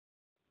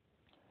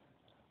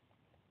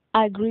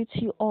I greet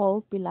you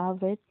all,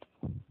 beloved,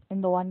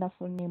 in the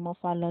wonderful name of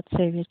our Lord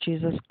Savior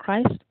Jesus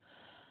Christ.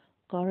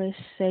 God is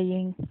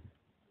saying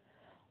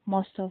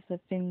most of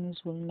the things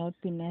will not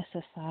be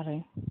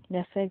necessary.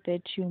 The fact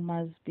that you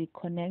must be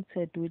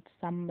connected with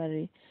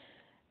somebody,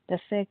 the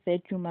fact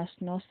that you must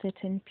know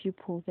certain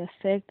people, the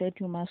fact that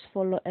you must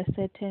follow a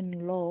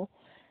certain law,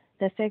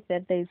 the fact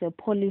that there is a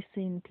policy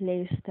in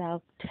place, there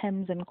are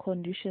terms and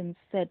conditions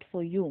set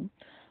for you.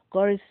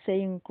 God is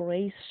saying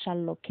grace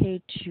shall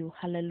locate you.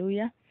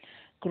 Hallelujah.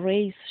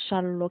 Grace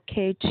shall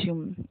locate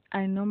you.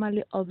 I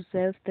normally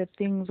observe the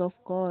things of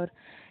God.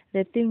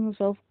 The things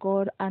of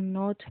God are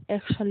not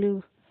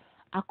actually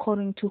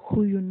according to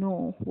who you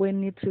know.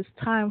 When it is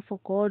time for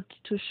God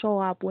to show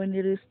up, when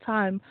it is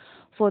time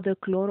for the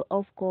glory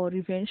of God,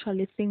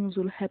 eventually things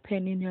will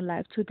happen in your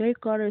life. Today,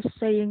 God is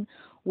saying,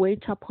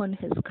 wait upon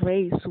His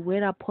grace,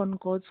 wait upon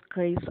God's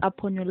grace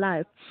upon your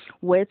life,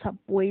 wait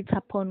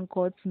upon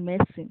God's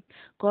mercy.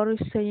 God is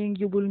saying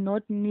you will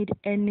not need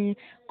any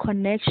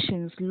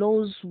connections.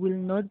 Laws will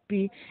not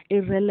be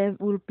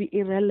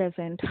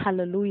irrelevant.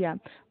 Hallelujah.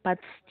 But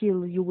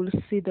still you will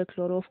see the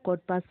glory of God,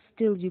 but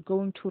still you're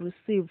going to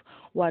receive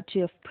what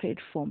you have prayed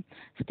for.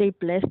 Stay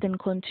blessed and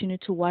continue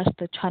to watch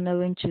the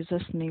channel in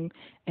Jesus' name.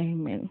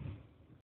 Amen.